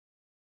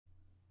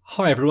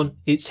Hi everyone,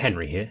 it's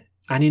Henry here,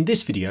 and in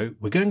this video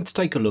we're going to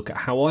take a look at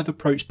how I've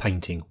approached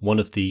painting one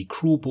of the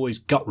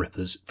Kruleboyz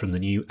Gutrippaz from the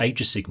new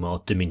Age of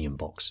Sigmar Dominion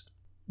box.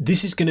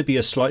 This is going to be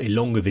a slightly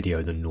longer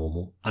video than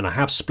normal, and I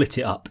have split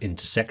it up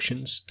into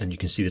sections, and you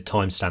can see the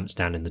timestamps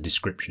down in the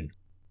description.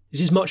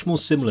 This is much more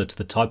similar to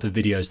the type of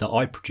videos that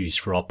I produce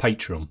for our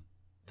Patreon,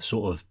 the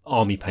sort of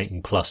army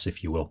painting plus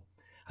if you will,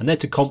 and they're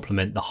to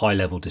complement the high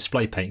level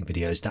display painting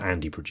videos that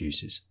Andy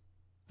produces.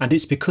 And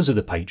it's because of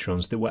the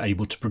Patreons that we're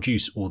able to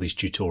produce all these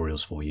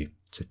tutorials for you,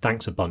 so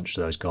thanks a bunch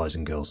to those guys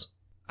and girls.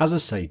 As I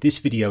say, this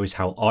video is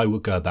how I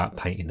would go about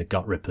painting the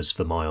Gutrippaz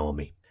for my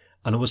army,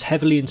 and I was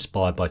heavily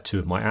inspired by two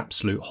of my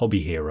absolute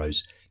hobby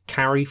heroes,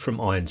 Carrie from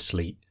Iron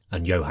Sleet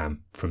and Johan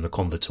from the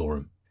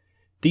Convertorum.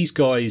 These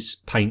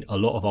guys paint a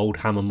lot of old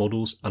Hammer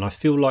models, and I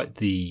feel like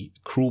the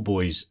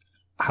Kruleboyz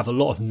have a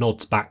lot of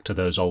nods back to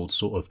those old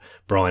sort of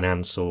Brian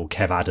Ansell,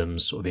 Kev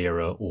Adams sort of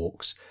era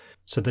orcs.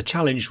 So the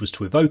challenge was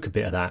to evoke a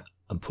bit of that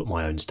and put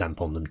my own stamp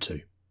on them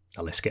too.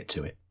 Now let's get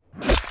to it.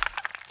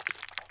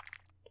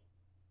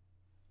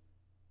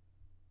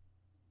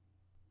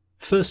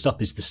 First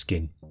up is the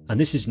skin, and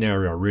this is an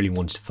area I really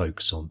wanted to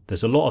focus on.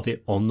 There's a lot of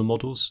it on the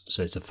models,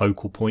 so it's a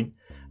focal point,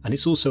 and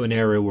it's also an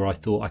area where I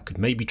thought I could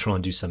maybe try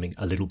and do something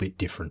a little bit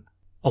different.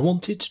 I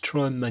wanted to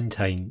try and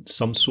maintain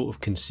some sort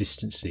of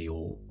consistency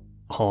or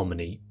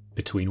harmony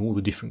between all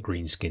the different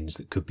greenskins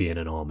that could be in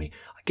an army.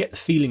 I get the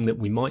feeling that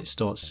we might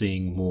start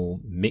seeing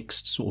more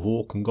mixed sort of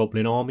orc and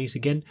goblin armies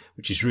again,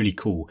 which is really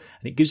cool,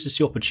 and it gives us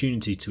the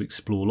opportunity to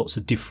explore lots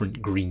of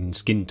different green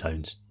skin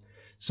tones.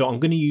 So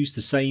I'm going to use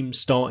the same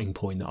starting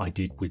point that I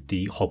did with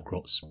the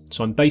hobgrots.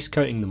 So I'm base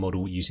coating the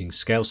model using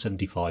scale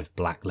 75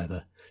 black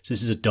leather. So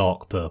this is a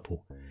dark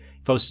purple.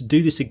 If I was to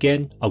do this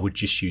again, I would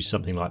just use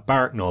something like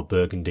Baraknar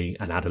Burgundy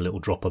and add a little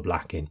drop of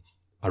black in.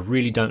 I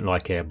really don't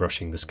like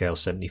airbrushing the scale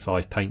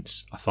 75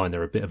 paints. I find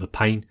they're a bit of a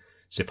pain,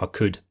 so if I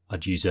could,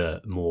 I'd use a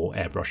more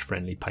airbrush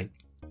friendly paint.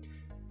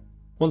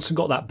 Once I've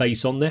got that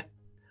base on there,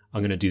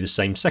 I'm going to do the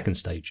same second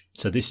stage.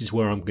 So this is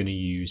where I'm going to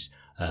use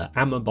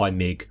Amma by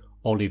Mig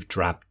Olive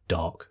Drab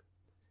Dark.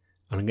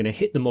 And I'm going to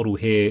hit the model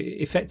here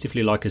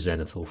effectively like a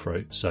zenithal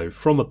throw. So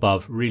from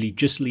above, really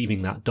just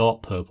leaving that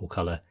dark purple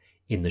colour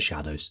in the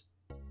shadows.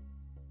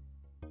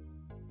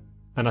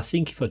 And I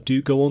think if I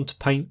do go on to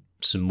paint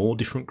some more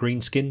different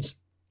greenskins,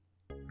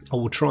 I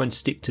will try and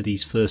stick to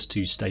these first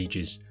two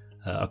stages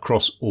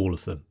across all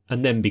of them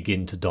and then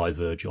begin to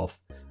diverge off.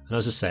 And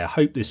as I say, I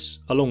hope this,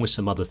 along with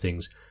some other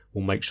things,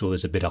 will make sure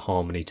there's a bit of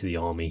harmony to the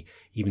army,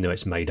 even though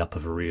it's made up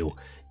of a real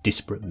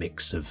disparate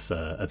mix of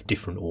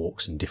different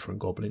orcs and different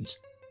goblins.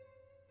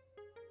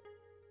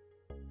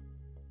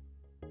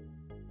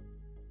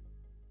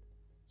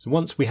 So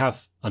once we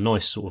have a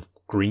nice sort of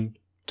green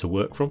to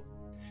work from,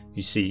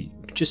 you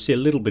can just see a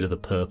little bit of the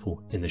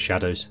purple in the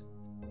shadows.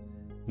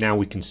 Now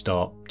we can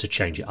start to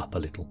change it up a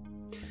little.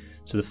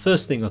 So the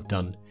first thing I've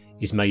done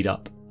is made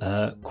up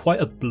quite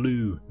a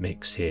blue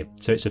mix here.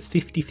 So it's a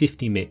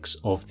 50-50 mix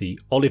of the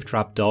Olive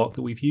Drab Dark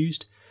that we've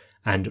used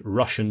and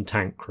Russian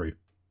Tank Crew.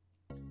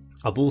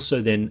 I've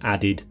also then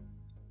added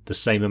the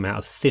same amount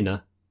of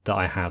thinner that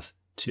I have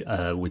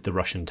to, with the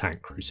Russian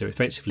Tank Crew. So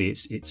effectively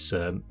it's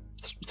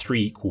 3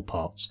 equal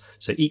parts.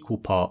 So equal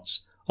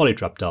parts Olive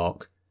Drab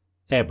Dark,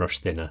 airbrush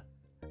thinner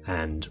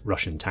and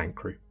Russian Tank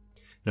Crew.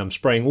 Now I'm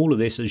spraying all of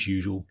this as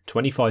usual,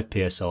 25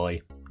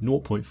 psi,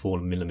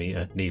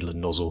 0.4mm needle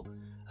and nozzle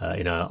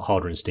in a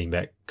Harder and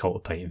Steenbeck Cult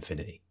of Paint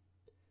Infinity.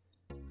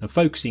 Now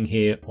focusing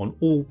here on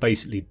all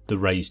basically the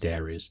raised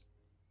areas.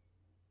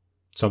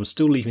 So I'm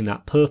still leaving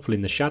that purple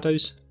in the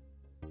shadows,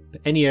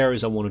 but any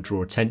areas I want to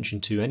draw attention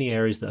to, any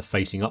areas that are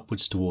facing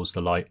upwards towards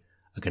the light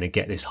are going to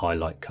get this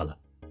highlight colour.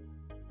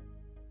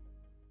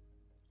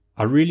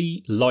 I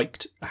really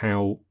liked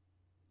how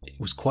it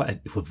was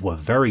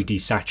very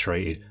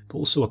desaturated, but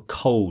also a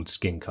cold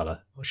skin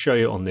colour. I'll show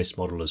you on this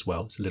model as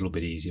well. It's a little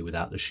bit easier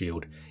without the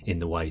shield in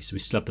the way. So we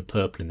still have the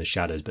purple in the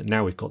shadows, but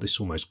now we've got this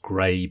almost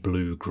grey,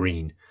 blue,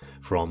 green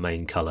for our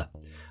main colour.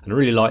 And I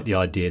really like the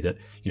idea that,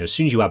 as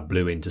soon as you add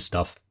blue into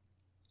stuff,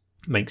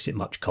 it makes it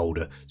much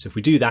colder. So if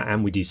we do that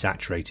and we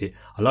desaturate it,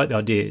 I like the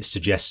idea it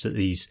suggests that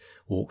these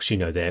orcs,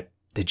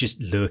 they're just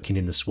lurking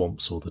in the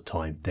swamps all the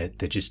time. They're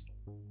just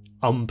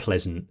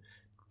unpleasant,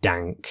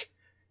 dank,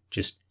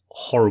 just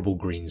horrible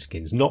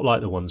greenskins, not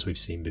like the ones we've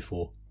seen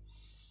before.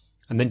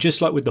 And then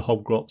just like with the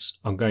hobgrots,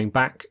 I'm going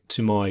back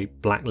to my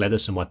black leather,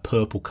 so my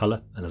purple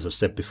colour, and as I've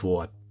said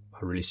before, I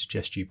really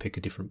suggest you pick a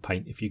different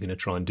paint if you're going to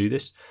try and do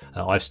this.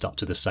 I've stuck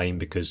to the same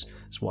because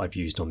it's what I've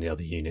used on the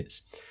other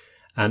units.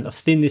 And I've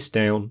thinned this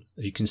down,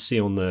 as you can see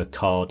on the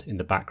card in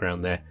the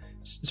background there.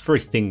 It's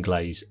very thin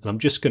glaze, and I'm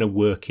just going to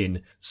work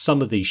in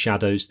some of these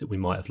shadows that we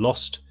might have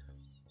lost,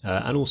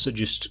 and also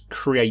just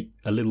create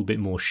a little bit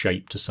more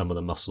shape to some of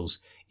the muscles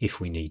if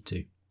we need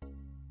to.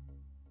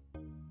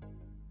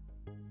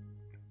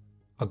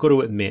 I've got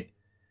to admit,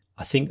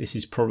 I think this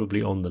is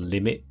probably on the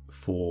limit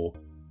for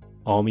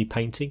army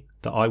painting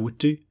that I would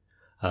do.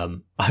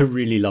 I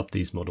really love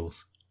these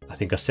models. I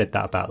think I said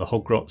that about the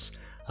hobgrots.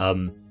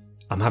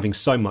 I'm having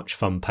so much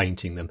fun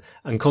painting them,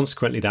 and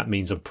consequently that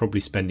means I'm probably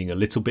spending a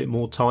little bit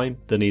more time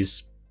than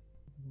is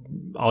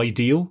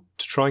ideal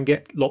to try and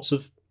get lots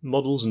of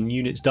models and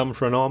units done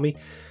for an army.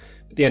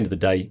 At the end of the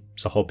day,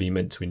 it's a hobby, you're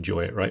meant to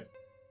enjoy it, right?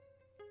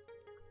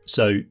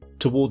 So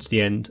towards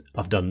the end,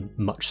 I've done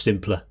much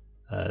simpler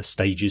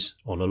stages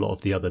on a lot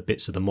of the other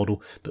bits of the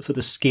model, but for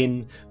the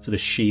skin, for the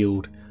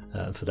shield,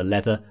 for the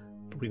leather,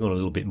 probably got a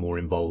little bit more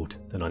involved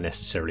than I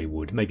necessarily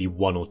would, maybe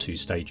 1 or 2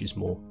 stages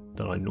more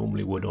than I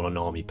normally would on an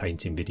army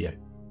painting video.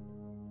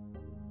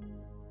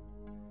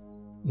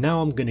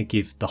 Now I'm going to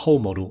give the whole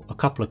model a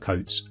couple of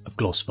coats of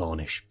gloss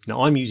varnish.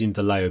 Now I'm using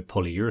Vallejo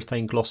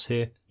polyurethane gloss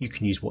here. You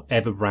can use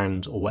whatever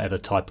brand or whatever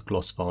type of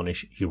gloss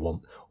varnish you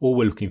want. All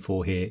we're looking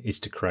for here is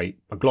to create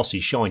a glossy,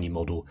 shiny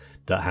model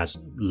that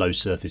has low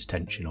surface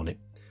tension on it.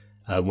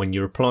 When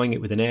you're applying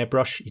it with an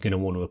airbrush, you're going to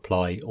want to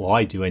apply, or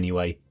I do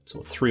anyway,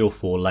 sort of 3 or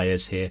 4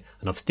 layers here,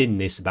 and I've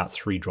thinned this about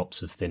 3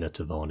 drops of thinner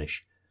to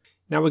varnish.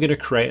 Now we're going to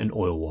create an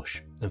oil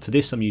wash, and for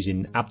this I'm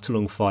using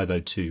Abteilung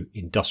 502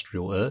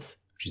 Industrial Earth,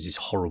 which is this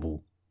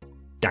horrible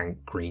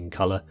dank green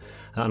colour,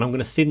 and I'm going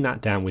to thin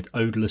that down with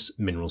odorless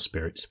mineral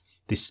spirits.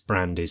 This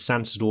brand is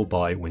Sansador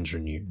by Winsor &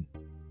 Newton.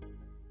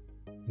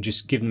 And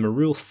just give them a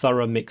real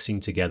thorough mixing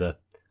together,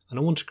 and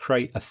I want to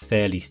create a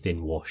fairly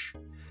thin wash.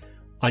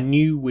 I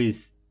knew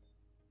with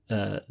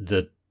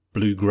the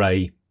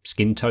blue-grey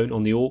skin tone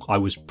on the orc, I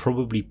was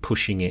probably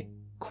pushing it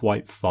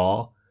quite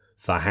far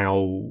for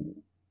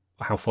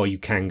how far you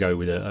can go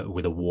with a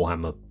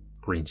Warhammer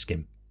green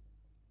skin.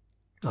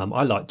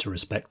 I like to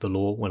respect the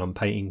law when I'm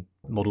painting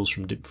models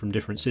from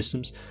different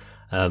systems,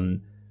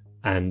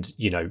 and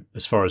you know,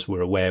 as far as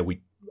we're aware,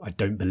 I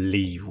don't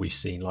believe we've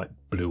seen like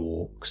blue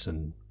orcs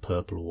and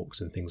purple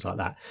orcs and things like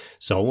that.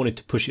 So I wanted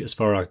to push it as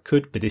far as I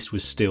could, but this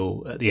was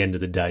still, at the end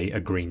of the day, a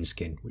green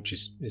skin, which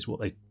is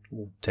what they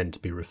all tend to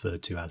be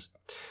referred to as.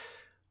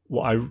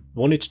 What I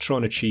wanted to try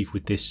and achieve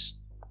with this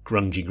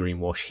grungy green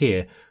wash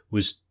here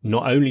was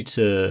not only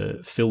to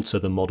filter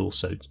the model,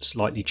 so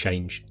slightly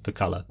change the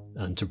colour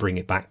and to bring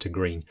it back to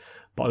green,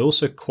 but I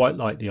also quite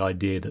like the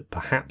idea that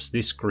perhaps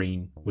this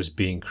green was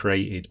being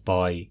created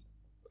by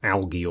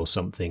algae or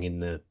something in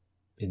the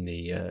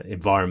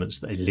environments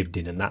that they lived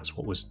in, and that's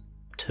what was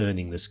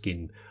turning the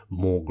skin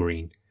more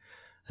green.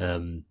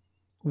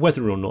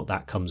 Whether or not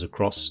that comes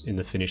across in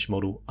the finished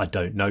model, I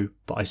don't know,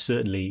 but I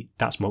certainly,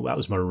 that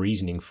was my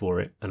reasoning for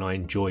it, and I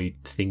enjoyed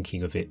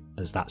thinking of it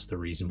as that's the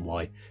reason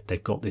why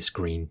they've got this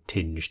green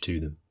tinge to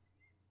them.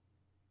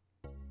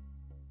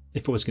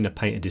 If I was going to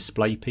paint a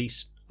display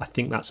piece, I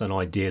think that's an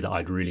idea that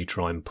I'd really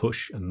try and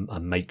push and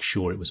make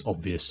sure it was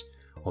obvious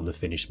on the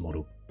finished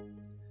model.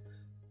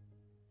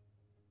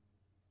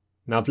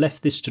 Now I've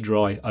left this to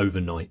dry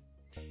overnight.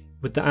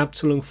 With the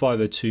Abteilung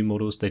 502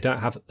 models, they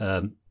don't have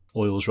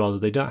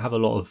they don't have a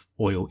lot of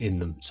oil in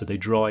them, so they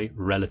dry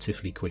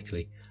relatively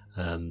quickly,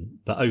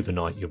 but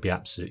overnight you'll be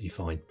absolutely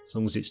fine as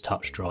long as it's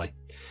touch dry.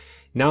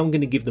 Now I'm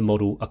going to give the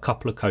model a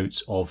couple of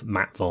coats of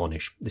matte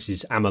varnish. This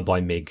is Amma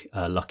by Mig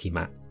Lucky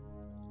Matte.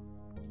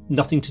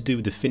 Nothing to do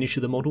with the finish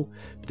of the model,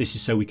 but this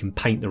is so we can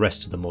paint the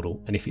rest of the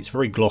model, and if it's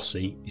very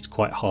glossy, it's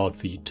quite hard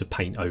for you to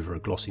paint over a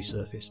glossy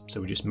surface, so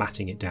we're just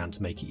matting it down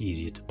to make it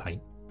easier to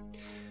paint.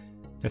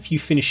 A few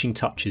finishing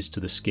touches to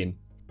the skin.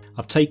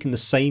 I've taken the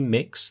same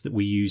mix that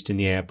we used in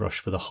the airbrush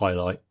for the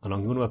highlight, and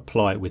I'm going to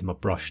apply it with my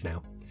brush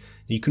now.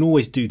 You can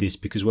always do this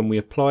because when we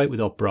apply it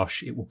with our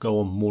brush, it will go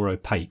on more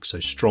opaque, so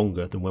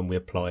stronger than when we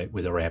apply it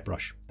with our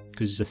airbrush,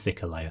 because it's a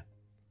thicker layer.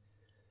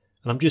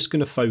 And I'm just going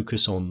to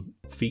focus on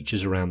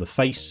features around the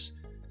face,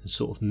 and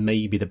sort of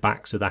maybe the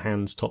backs of the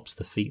hands, tops of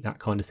the feet, that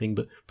kind of thing,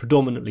 but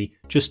predominantly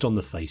just on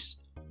the face.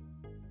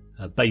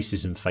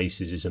 Bases and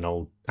faces is an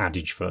old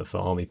adage for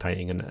army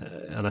painting,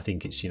 and I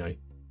think it's, you know,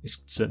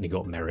 it's certainly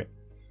got merit.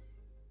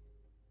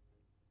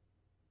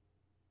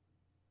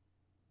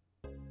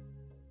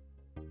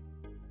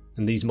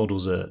 And these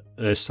models are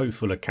so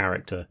full of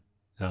character,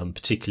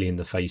 particularly in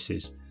the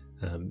faces.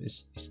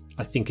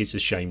 I think it's a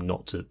shame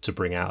not to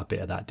bring out a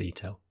bit of that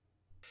detail.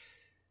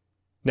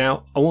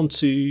 Now I want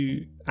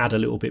to add a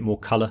little bit more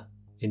colour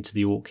into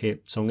the orc here,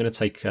 so I'm going to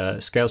take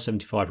scale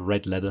 75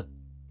 red leather,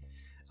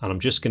 and I'm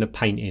just going to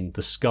paint in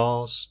the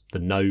scars, the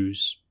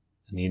nose,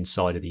 and the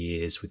inside of the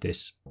ears with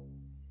this.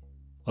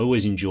 I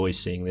always enjoy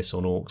seeing this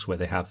on orcs where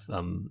they have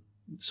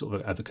sort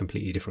of have a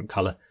completely different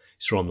colour.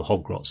 So on the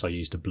Hoggrots I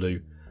used a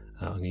blue.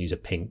 I'm going to use a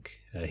pink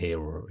here,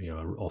 or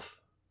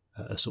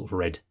a sort of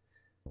red.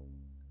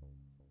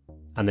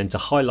 And then to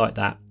highlight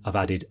that, I've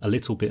added a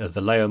little bit of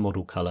Vallejo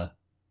model colour,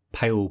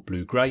 pale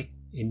blue-grey,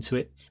 into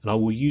it. And I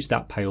will use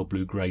that pale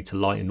blue-grey to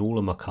lighten all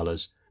of my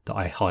colours that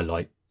I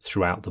highlight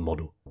throughout the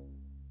model.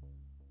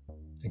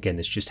 Again,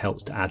 this just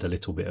helps to add a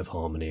little bit of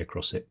harmony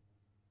across it.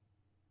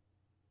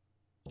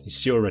 You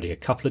see already a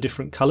couple of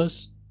different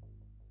colours.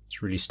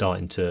 It's really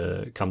starting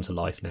to come to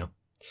life now.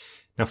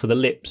 Now for the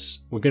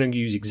lips, we're going to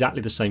use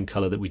exactly the same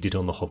colour that we did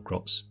on the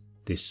Hoggrots.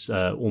 This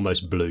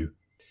almost blue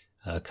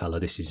colour.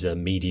 This is a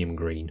medium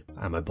green,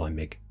 Amma by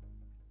Mig.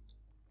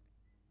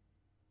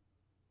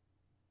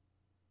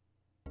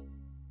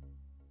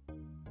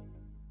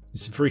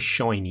 It's a very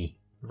shiny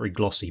very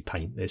glossy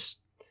paint this,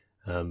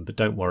 but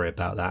don't worry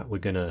about that. We're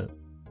going to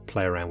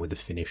play around with the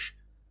finish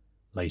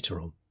later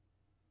on.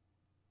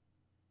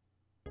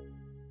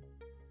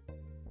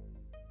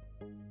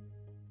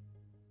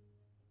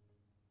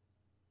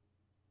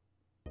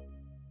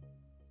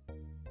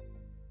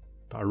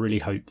 But I really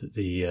hope that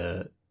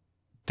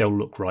they'll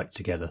look right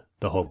together.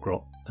 The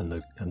Hogrot and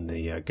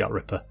the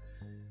Gutrippa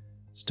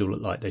still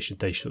look like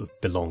they should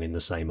belong in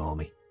the same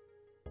army.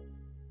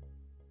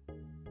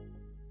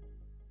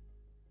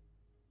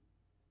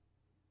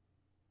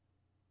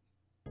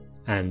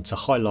 And to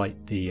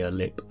highlight the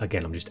lip,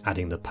 again I'm just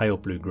adding the pale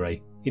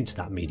blue-grey into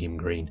that medium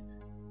green,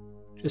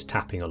 just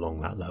tapping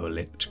along that lower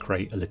lip to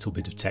create a little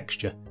bit of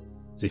texture,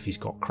 as if he's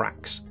got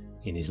cracks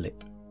in his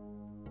lip.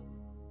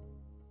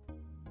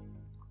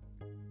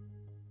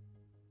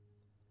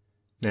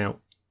 Now,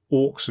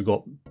 orcs have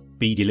got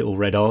beady little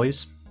red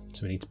eyes,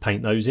 so we need to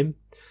paint those in.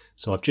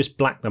 So I've just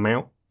blacked them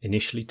out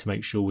initially to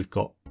make sure we've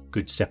got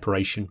good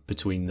separation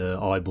between the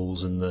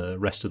eyeballs and the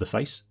rest of the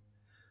face.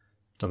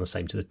 Done the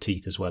same to the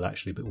teeth as well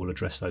actually, but we'll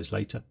address those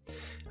later.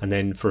 And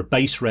then for a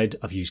base red,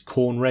 I've used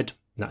corn red.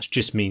 That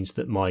just means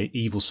that my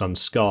Evil Sunz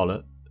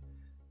Scarlet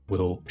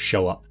will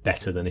show up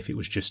better than if it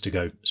was just to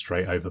go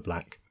straight over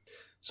black.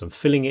 So I'm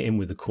filling it in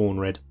with the corn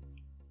red.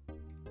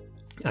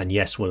 And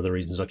yes, one of the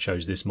reasons I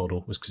chose this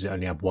model was because it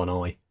only had one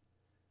eye.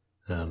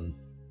 I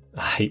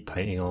hate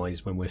painting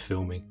eyes when we're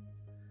filming.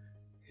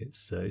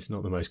 It's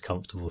not the most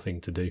comfortable thing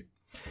to do.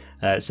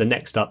 So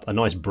next up, a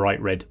nice bright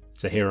red.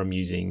 So here I'm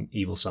using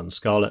Evil Sunz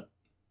Scarlet.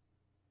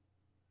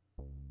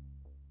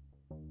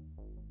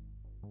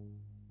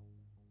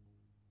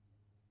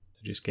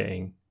 So just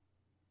getting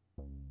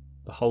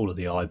the whole of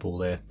the eyeball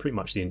there, pretty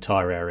much the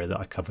entire area that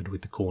I covered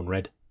with the corn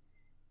red.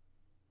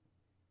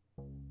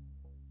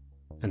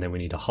 And then we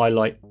need a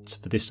highlight. So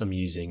for this I'm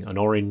using an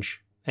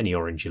orange, any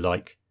orange you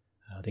like.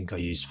 I think I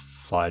used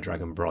Fire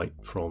Dragon Bright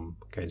from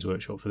Games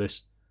Workshop for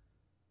this.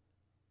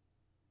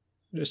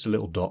 Just a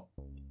little dot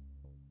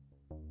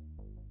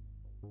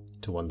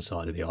to one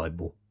side of the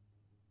eyeball.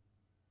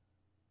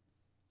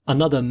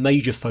 Another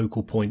major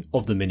focal point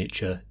of the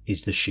miniature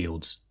is the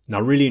shields. Now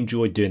I really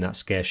enjoyed doing that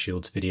Scare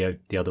Shields video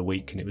the other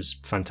week, and it was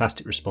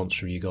fantastic response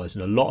from you guys,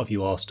 and a lot of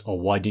you asked, oh,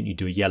 why didn't you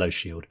do a yellow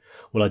shield?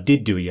 Well, I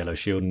did do a yellow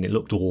shield and it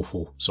looked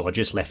awful, so I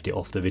just left it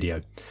off the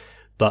video.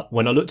 But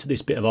when I looked at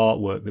this bit of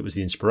artwork that was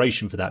the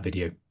inspiration for that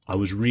video, I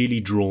was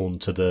really drawn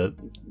to the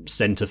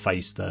centre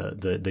face,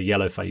 the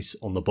yellow face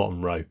on the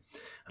bottom row.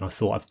 And I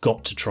thought, I've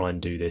got to try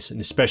and do this.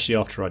 And especially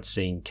after I'd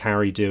seen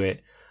Carrie do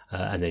it,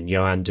 and then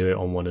Iyanden do it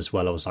on one as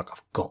well, I was like,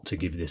 I've got to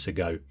give this a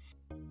go.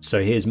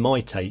 So here's my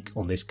take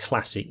on this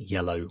classic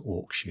yellow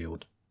orc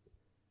shield.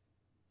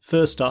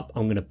 First up,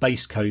 I'm going to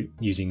base coat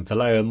using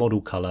Vallejo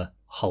model colour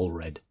Hull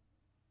Red.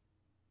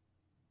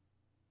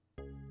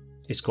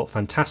 It's got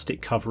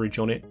fantastic coverage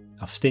on it.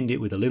 I've thinned it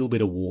with a little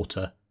bit of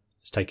water.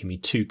 It's taken me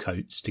 2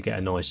 coats to get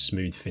a nice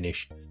smooth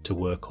finish to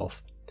work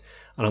off.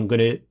 And I'm going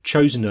to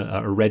chosen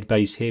a red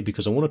base here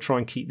because I want to try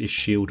and keep this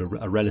shield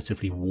a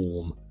relatively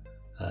warm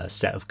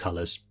set of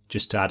colours,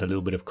 just to add a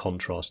little bit of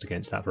contrast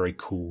against that very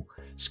cool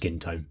skin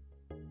tone.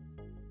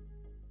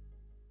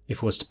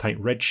 If I was to paint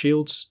red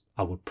shields,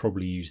 I would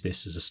probably use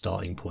this as a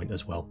starting point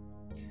as well.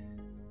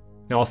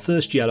 Now our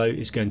first yellow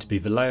is going to be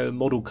Vallejo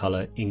model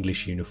colour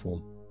English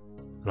uniform.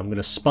 And I'm going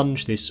to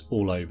sponge this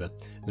all over.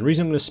 And the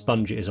reason I'm going to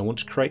sponge it is I want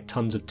to create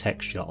tons of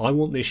texture. I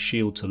want this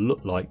shield to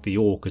look like the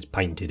orc has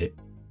painted it.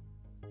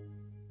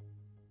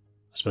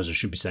 I suppose I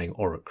should be saying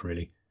Orc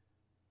really.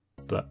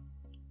 But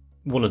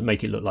I want to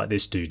make it look like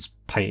this dude's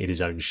painted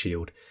his own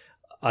shield.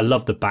 I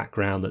love the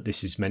background that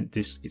this is meant.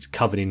 It's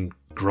covered in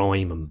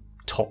grime and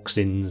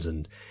toxins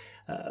and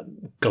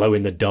glow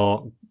in the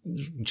dark,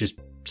 just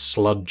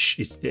sludge.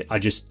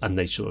 And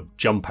they sort of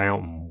jump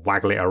out and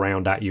waggle it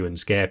around at you and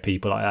scare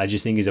people. I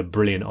just think it's a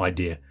brilliant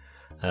idea.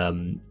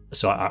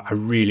 So I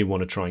really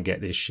want to try and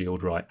get this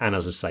shield right. And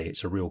as I say,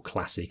 it's a real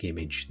classic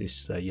image,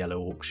 this yellow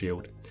orc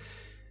shield.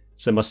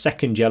 So my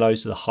second yellow,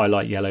 so the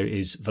highlight yellow,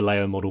 is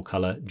Vallejo model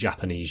colour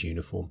Japanese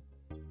uniform.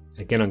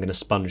 Again, I'm going to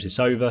sponge this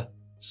over,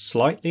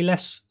 slightly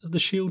less of the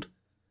shield,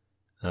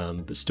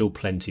 but still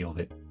plenty of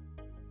it.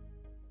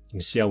 You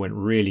can see I went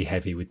really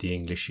heavy with the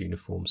English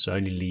uniform, so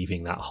only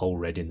leaving that whole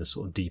red in the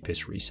sort of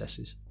deepest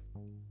recesses.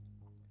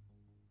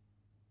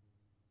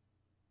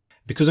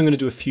 Because I'm going to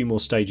do a few more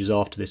stages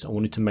after this, I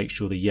wanted to make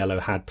sure the yellow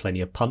had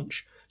plenty of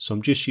punch, so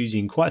I'm just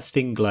using quite a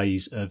thin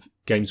glaze of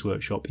Games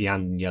Workshop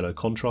Iyanden yellow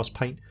contrast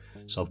paint.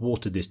 So I've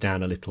watered this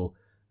down a little.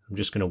 I'm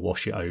just going to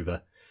wash it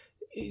over.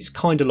 It's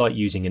kind of like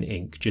using an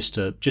ink, just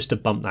to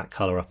bump that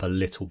colour up a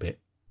little bit.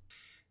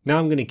 Now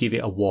I'm going to give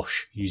it a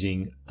wash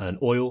using an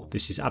oil.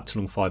 This is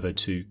Abteilung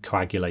 502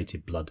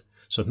 Coagulated Blood.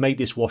 So I've made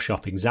this wash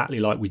up exactly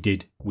like we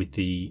did with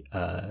the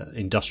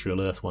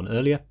Industrial Earth one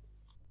earlier.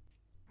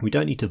 We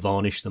don't need to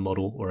varnish the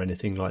model or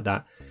anything like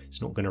that.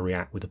 It's not going to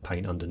react with the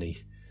paint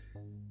underneath.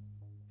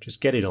 Just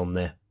get it on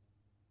there.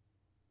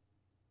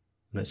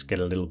 Let's get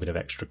a little bit of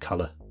extra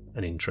colour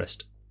and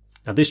interest.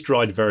 Now this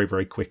dried very,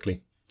 very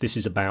quickly. This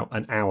is about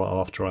an hour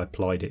after I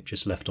applied it,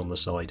 just left on the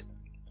side.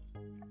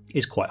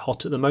 is quite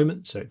hot at the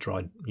moment, so it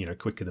dried,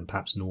 quicker than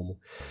perhaps normal.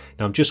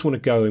 Now I just want to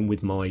go in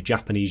with my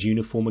Japanese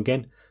uniform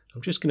again.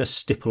 I'm just going to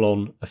stipple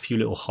on a few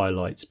little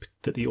highlights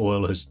that the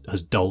oil has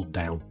dulled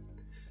down.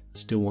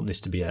 Still want this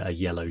to be a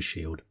yellow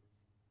shield.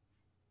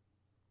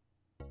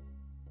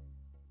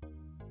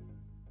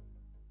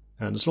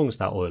 And as long as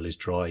that oil is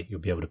dry,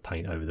 you'll be able to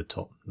paint over the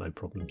top, no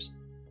problems.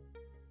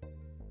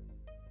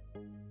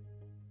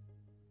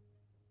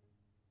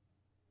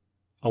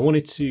 I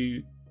wanted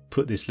to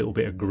put this little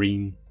bit of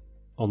green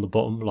on the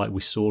bottom like we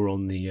saw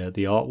on the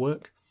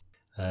artwork.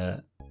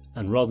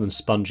 And rather than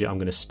sponge it, I'm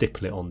going to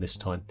stipple it on this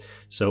time.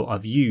 So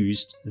I've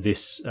used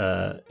this,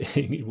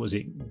 was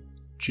it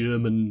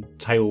German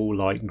tail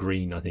light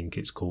green, I think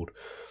it's called,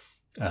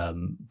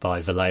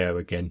 by Vallejo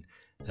again.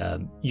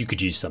 You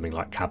could use something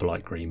like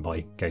Castellan Green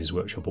by Games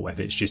Workshop or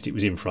whatever. It's just it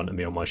was in front of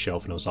me on my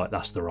shelf and I was like,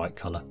 that's the right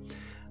colour.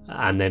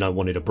 And then I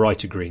wanted a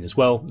brighter green as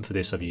well. For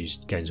this I've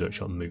used Games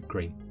Workshop Moot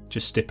Green,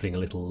 just stippling a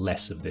little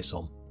less of this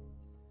on.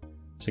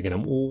 So again,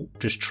 I'm all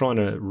just trying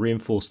to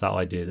reinforce that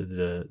idea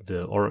that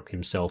the Orc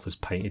himself has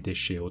painted this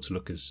shield to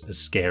look as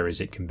scary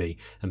as it can be.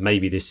 And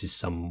maybe this is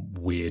some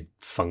weird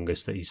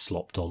fungus that he's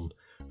slopped on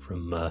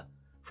from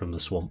the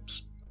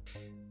swamps.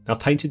 Now I've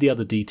painted the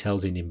other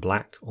details in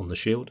black on the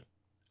shield.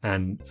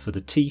 And for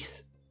the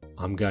teeth,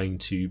 I'm going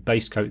to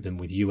base coat them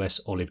with US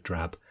Olive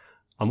Drab.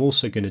 I'm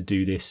also going to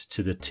do this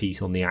to the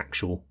teeth on the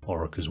actual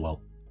Orc as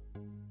well.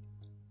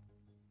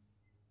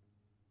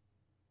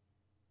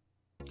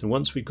 So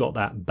once we've got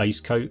that base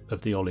coat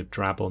of the Olive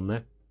Drab on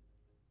there,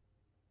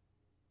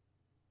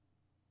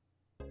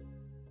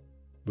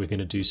 we're going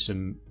to do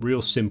some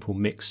real simple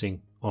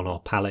mixing on our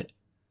palette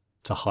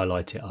to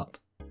highlight it up.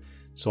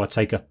 So I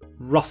take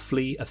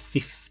roughly a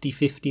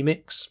 50-50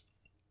 mix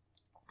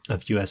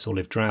of US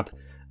Olive Drab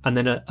and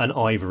then an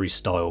ivory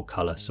style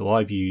colour. So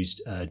I've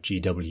used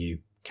GW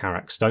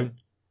Karak Stone.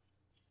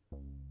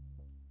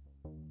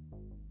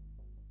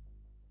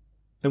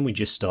 And we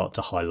just start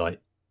to highlight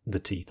the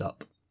teeth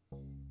up.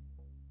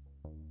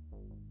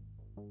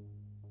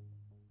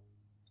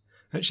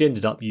 I actually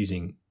ended up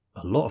using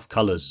a lot of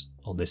colours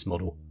on this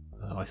model.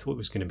 I thought it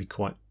was going to be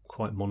quite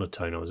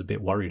monotone. I was a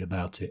bit worried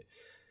about it.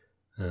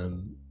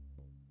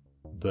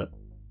 But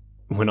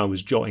when I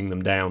was jotting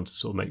them down to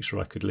sort of make sure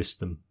I could list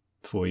them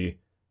for you,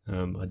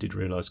 I did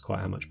realise quite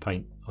how much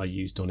paint I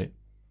used on it.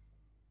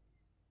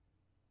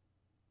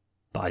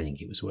 But I think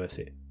it was worth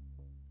it.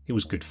 It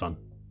was good fun.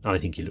 I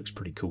think it looks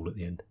pretty cool at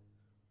the end.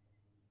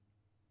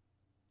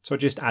 So I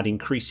just add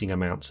increasing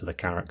amounts of the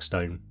Karak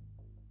Stone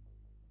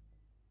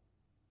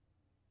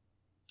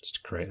just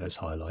to create those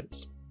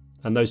highlights.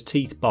 And those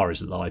teeth, bar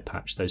is a eye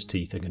patch, those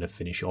teeth are going to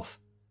finish off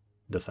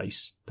the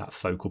face, that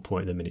focal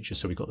point of the miniature.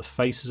 So we've got the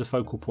face as a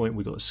focal point,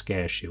 we've got the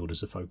scare shield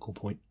as a focal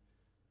point.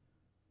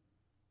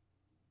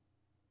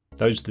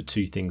 Those are the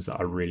two things that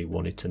I really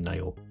wanted to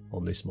nail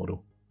on this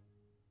model.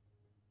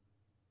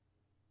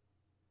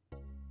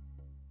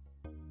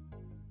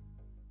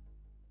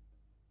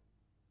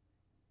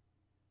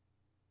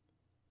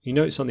 You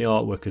notice on the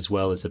artwork as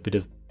well there's a bit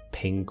of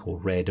pink or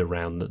red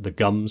around the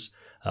gums.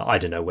 I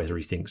don't know whether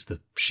he thinks the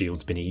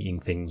shield's been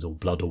eating things or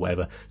blood or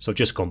whatever, so I've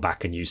just gone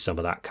back and used some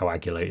of that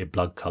coagulated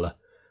blood colour.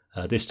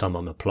 This time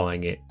I'm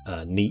applying it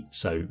neat,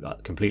 so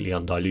completely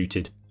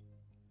undiluted,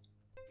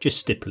 just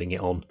stippling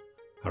it on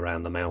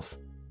around the mouth.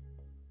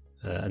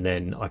 And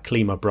then I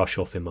clean my brush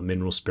off in my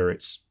mineral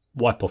spirits,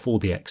 wipe off all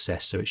the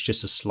excess, so it's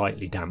just a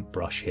slightly damp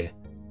brush here.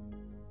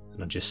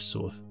 And I just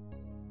sort of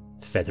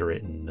feather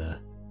it and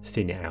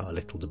thin it out a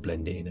little to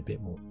blend it in a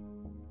bit more.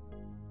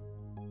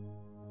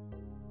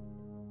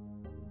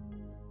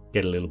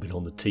 Get a little bit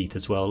on the teeth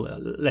as well.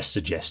 Let's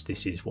suggest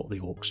this is what the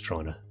Orc's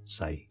trying to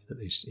say, that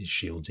his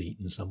shield's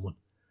eaten someone.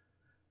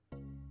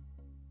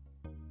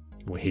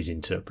 Or his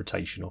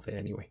interpretation of it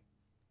anyway.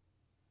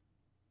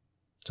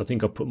 So I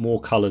think I've put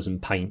more colours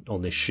and paint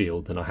on this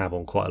shield than I have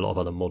on quite a lot of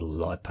other models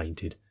that I've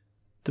painted.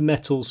 The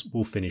metals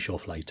will finish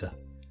off later.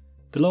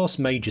 The last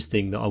major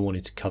thing that I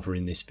wanted to cover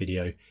in this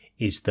video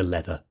is the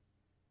leather.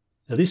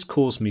 Now this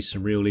caused me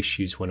some real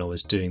issues when I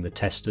was doing the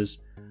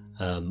testers.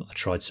 I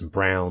tried some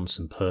browns,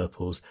 some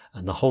purples,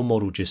 and the whole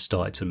model just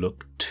started to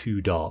look too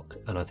dark.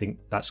 And I think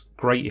that's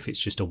great if it's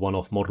just a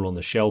one-off model on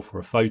the shelf or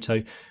a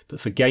photo, but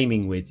for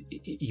gaming with,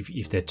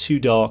 if they're too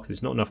dark,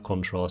 there's not enough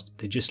contrast,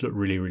 they just look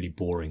really, really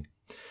boring.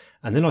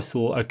 And then I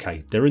thought,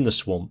 okay, they're in the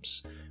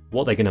swamps,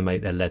 what are they going to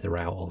make their leather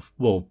out of?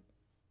 Well,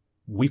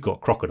 we've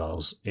got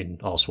crocodiles in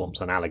our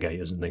swamps and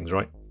alligators and things,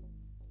 right?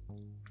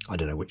 I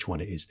don't know which one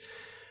it is.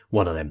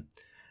 One of them.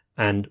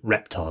 And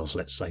reptiles,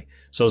 let's say.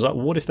 So I was like,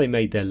 what if they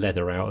made their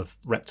leather out of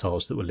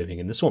reptiles that were living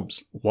in the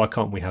swamps? Why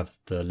can't we have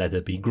the leather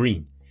be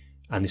green?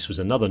 And this was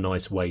another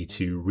nice way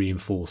to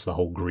reinforce the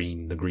whole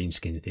green, the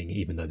greenskin thing,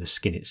 even though the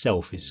skin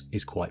itself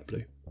is quite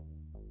blue.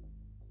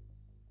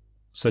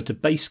 So to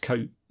base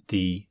coat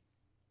the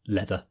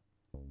leather,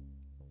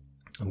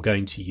 I'm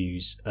going to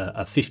use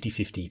a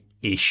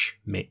 50-50-ish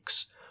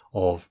mix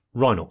of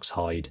Rhinox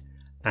hide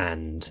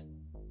and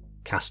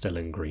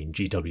Castellan Green,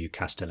 GW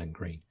Castellan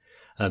Green.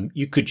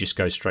 You could just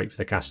go straight for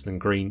the Castellan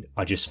Green.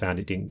 I just found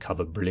it didn't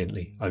cover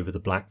brilliantly over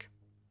the black.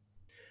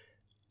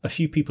 A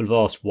few people have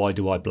asked why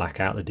do I black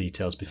out the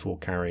details before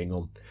carrying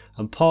on,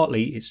 and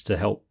partly it's to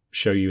help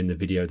show you in the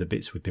video the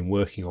bits we've been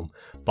working on,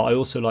 but I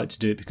also like to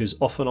do it because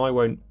often I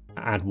won't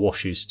add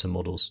washes to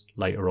models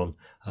later on.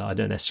 I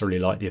don't necessarily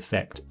like the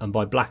effect, and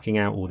by blacking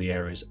out all the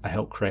areas I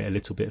help create a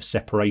little bit of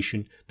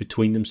separation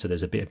between them so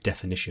there's a bit of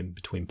definition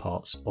between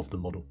parts of the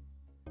model.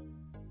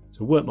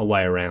 So work my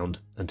way around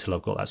until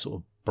I've got that sort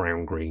of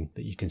brown green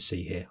that you can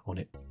see here on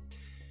it.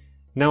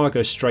 Now I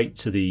go straight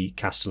to the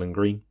Castellan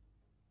Green.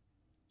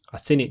 I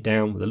thin it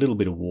down with a little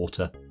bit of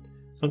water.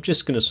 I'm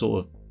just going to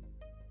sort of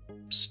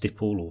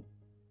stipple or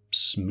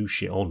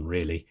smoosh it on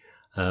really.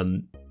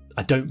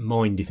 I don't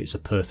mind if it's a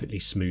perfectly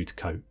smooth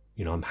coat.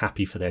 You know, I'm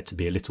happy for there to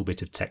be a little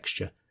bit of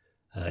texture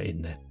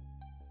in there.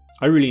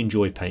 I really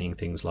enjoy painting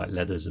things like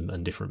leathers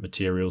and different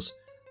materials,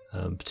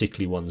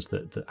 particularly ones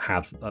that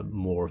have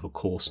more of a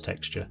coarse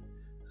texture.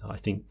 I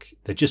think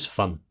they're just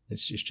fun.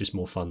 It's just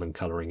more fun than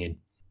colouring in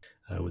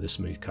with a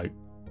smooth coat.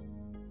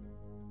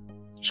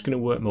 Just going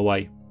to work my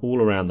way all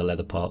around the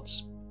leather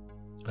parts.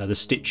 The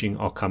stitching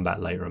I'll come back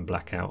later and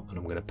black out, and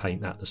I'm going to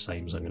paint that the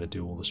same as I'm going to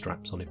do all the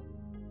straps on it.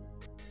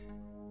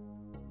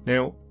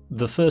 Now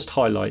the first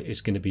highlight is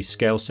going to be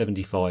scale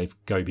 75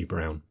 Gobi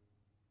Brown,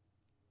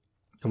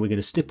 and we're going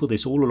to stipple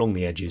this all along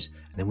the edges,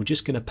 and then we're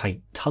just going to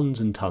paint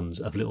tons and tons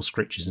of little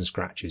scritches and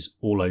scratches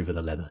all over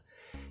the leather.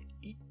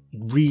 It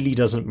really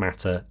doesn't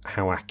matter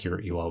how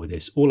accurate you are with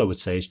this. All I would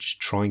say is just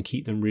try and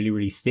keep them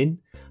really thin,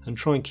 and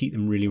try and keep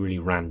them really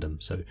random,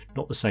 so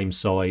not the same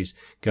size,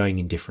 going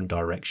in different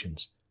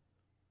directions.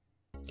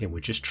 Again, we're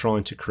just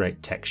trying to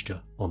create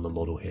texture on the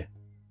model here.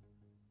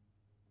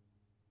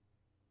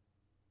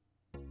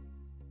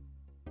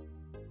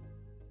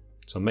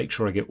 So make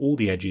sure I get all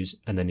the edges,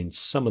 and then in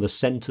some of the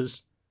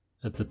centres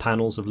of the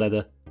panels of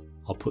leather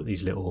I'll put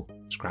these little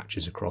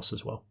scratches across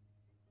as well.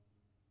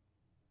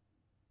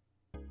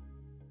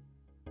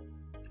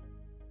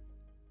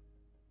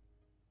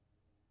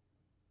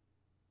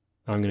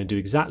 I'm going to do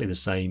exactly the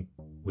same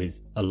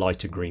with a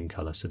lighter green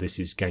colour. So this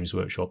is Games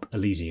Workshop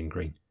Elysian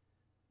Green.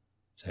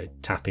 So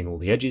tapping all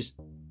the edges,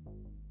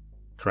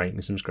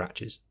 creating some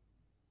scratches.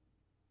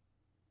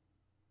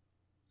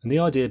 And the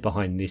idea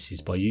behind this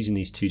is by using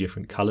these two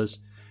different colours,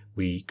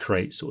 we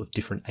create sort of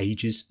different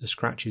ages of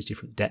scratches,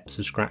 different depths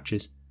of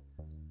scratches.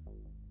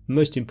 The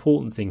most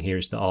important thing here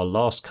is that our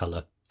last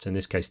colour, so in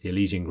this case the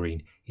Elysian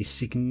Green, is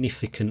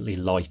significantly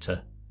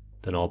lighter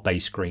than our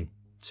base green.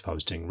 So if I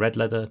was doing red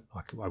leather,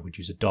 I would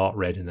use a dark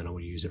red, and then I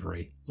would use a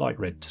very light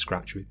red to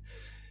scratch with.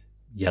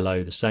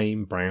 Yellow the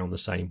same, brown the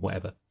same,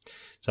 whatever.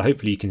 So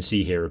hopefully you can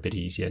see here a bit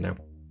easier now.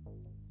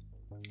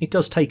 It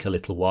does take a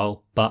little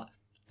while, but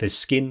there's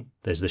skin,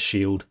 there's the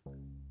shield,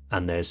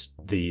 and there's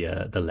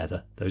the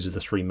leather. Those are the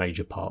three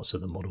major parts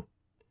of the model.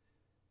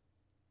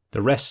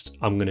 The rest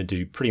I'm going to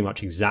do pretty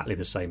much exactly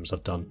the same as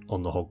I've done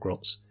on the hog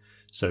grots.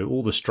 So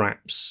all the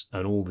straps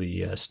and all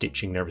the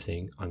stitching and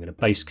everything, I'm going to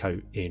base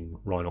coat in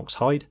Rhinox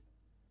hide,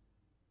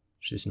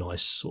 which is this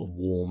nice sort of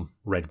warm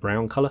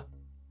red-brown colour.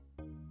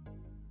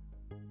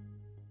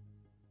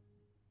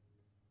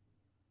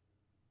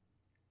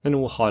 Then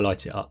we'll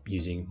highlight it up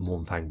using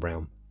Mournfang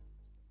Brown.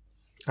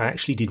 I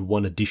actually did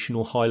one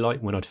additional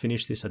highlight when I'd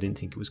finished this. I didn't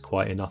think it was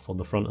quite enough on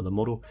the front of the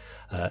model,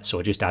 so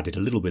I just added a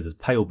little bit of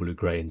pale blue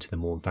grey into the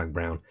Mournfang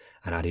Brown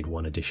and added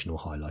one additional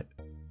highlight.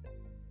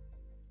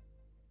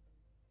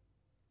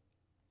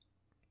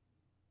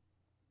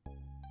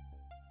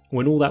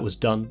 When all that was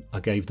done,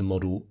 I gave the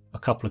model a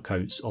couple of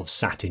coats of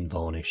satin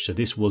varnish. So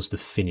this was the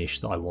finish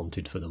that I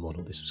wanted for the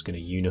model. This was going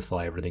to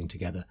unify everything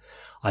together.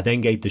 I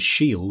then gave the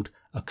shield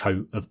a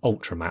coat of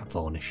ultra matte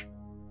varnish.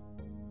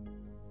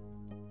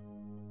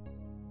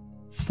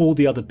 For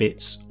the other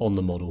bits on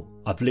the model,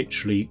 I've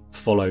literally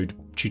followed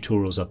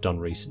tutorials I've done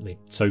recently.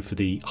 So for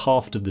the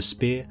haft of the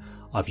spear,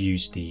 I've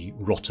used the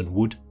rotten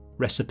wood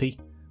recipe,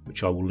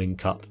 which I will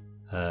link up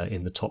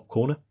in the top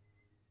corner.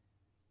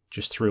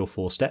 Just 3 or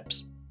 4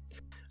 steps.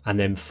 And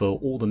then for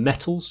all the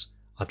metals,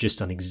 I've just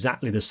done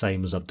exactly the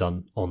same as I've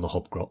done on the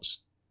hobgrots.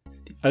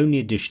 The only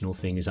additional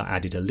thing is I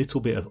added a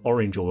little bit of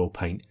orange oil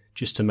paint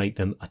just to make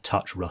them a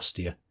touch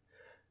rustier.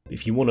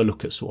 If you want to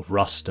look at sort of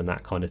rust and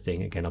that kind of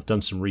thing, again, I've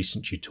done some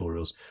recent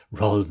tutorials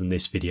rather than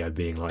this video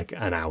being like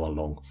an hour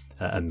long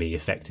and me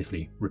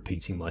effectively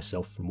repeating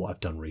myself from what I've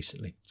done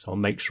recently. So I'll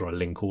make sure I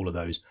link all of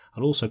those.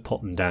 I'll also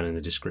pop them down in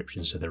the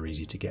description so they're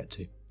easy to get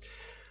to.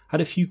 I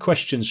had a few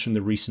questions from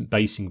the recent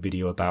basing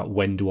video about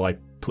when do I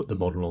put the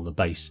model on the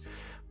base.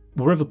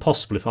 Wherever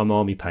possible, if I'm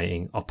army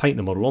painting, I'll paint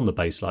the model on the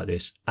base like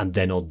this and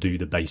then I'll do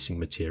the basing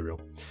material.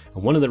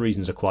 And one of the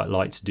reasons I quite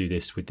like to do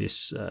this with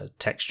this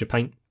texture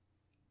paint,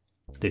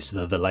 this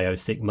Vallejo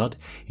thick mud,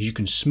 is you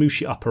can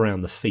smoosh it up around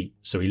the feet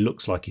so he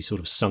looks like he's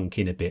sort of sunk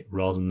in a bit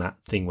rather than that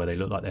thing where they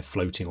look like they're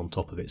floating on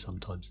top of it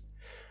sometimes.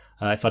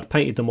 If I'd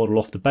painted the model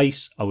off the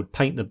base, I would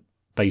paint the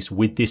base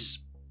with this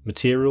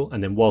material,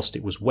 and then whilst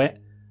it was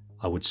wet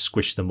I would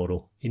squish the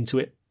model into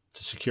it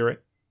to secure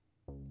it,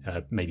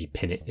 maybe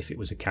pin it if it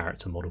was a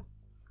character model.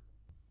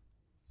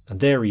 And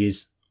there he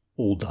is,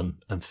 all done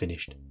and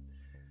finished.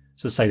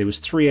 So to say, there was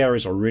 3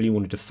 areas I really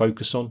wanted to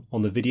focus on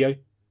the video.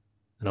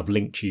 and I've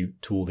linked you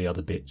to all the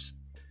other bits.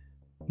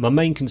 My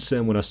main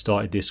concern when I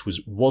started this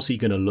was he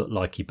going to look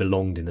like he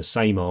belonged in the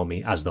same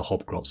army as the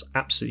Hobgrots?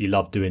 Absolutely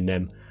love doing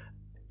them.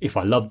 If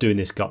I love doing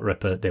this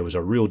Gutripper, there was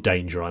a real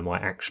danger I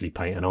might actually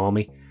paint an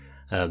army.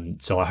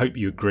 So I hope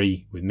you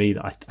agree with me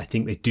that I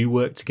think they do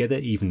work together,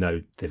 even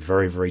though they're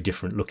very, very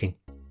different looking.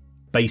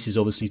 Bases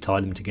obviously tie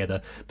them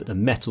together, but the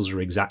metals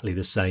are exactly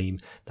the same.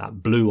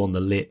 That blue on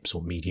the lips,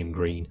 or medium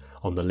green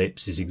on the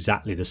lips, is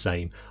exactly the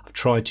same. I've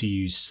tried to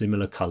use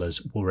similar colours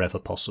wherever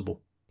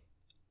possible.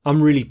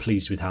 I'm really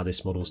pleased with how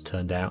this model's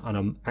turned out, and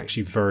I'm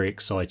actually very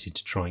excited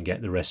to try and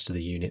get the rest of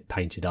the unit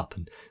painted up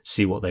and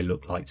see what they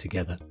look like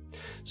together.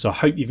 So I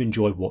hope you've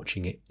enjoyed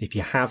watching it. If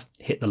you have,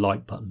 hit the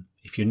like button.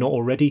 If you're not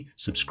already,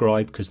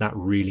 subscribe, because that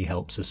really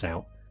helps us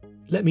out.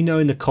 Let me know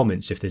in the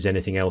comments if there's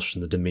anything else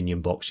from the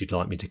Dominion box you'd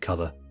like me to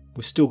cover.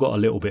 We've still got a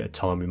little bit of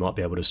time, we might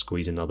be able to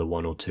squeeze another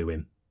one or two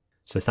in.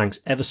 So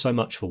thanks ever so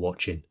much for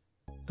watching,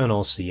 and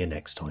I'll see you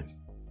next time.